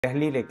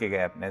दिल्ली लेके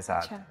गए अपने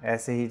साथ। अच्छा।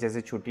 ऐसे ही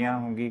जैसे छुट्टियां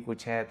होंगी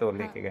कुछ है तो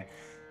लेके गए।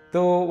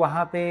 तो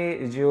वहाँ पे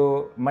जो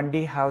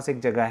मंडी हाउस एक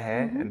जगह है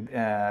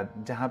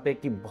जहाँ पे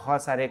कि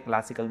बहुत सारे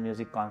क्लासिकल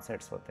म्यूजिक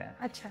कॉन्सर्ट्स होते हैं।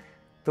 अच्छा।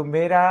 तो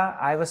मेरा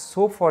I was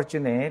so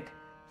fortunate,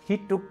 he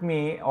took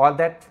me, all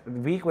that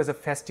week was a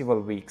festival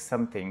week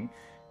something.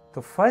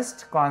 तो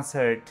first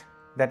concert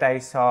that I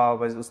saw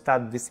was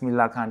उस्ताद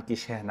बिस्मिल्लाह खान की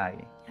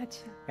शहनाई।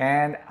 अच्छा।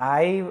 And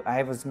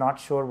I was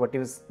not sure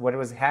what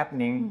was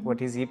happening,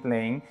 what is he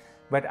playing,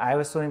 but I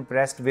was so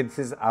impressed with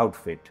his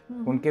outfit.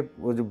 उनके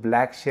वो जो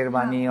black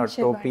sherwani और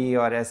टोपी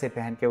और ऐसे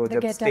पहन के वो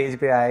जब स्टेज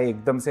पे आए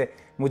एकदम से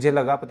मुझे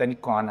लगा पता नहीं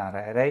कौन आ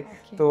रहा है, राइट?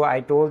 तो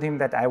I told him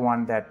that I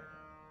want that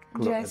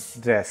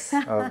dress.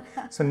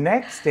 So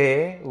next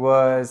day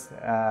was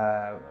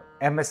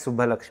MS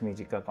सुब्बालक्ष्मी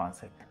जी का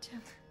कॉन्सर्ट।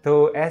 तो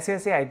ऐसे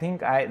ऐसे I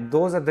think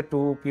those are the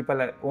two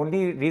people.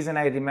 Only reason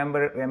I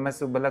remember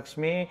MS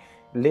Subbulakshmi,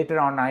 later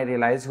on I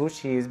realized who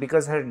she is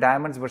because her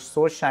diamonds were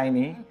so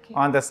shiny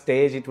on the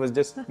stage. It was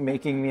just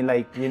making me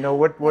like, you know,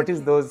 what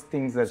is those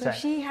things that so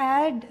she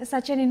had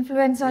such an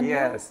influence on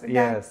you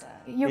that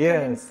you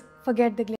couldn't forget the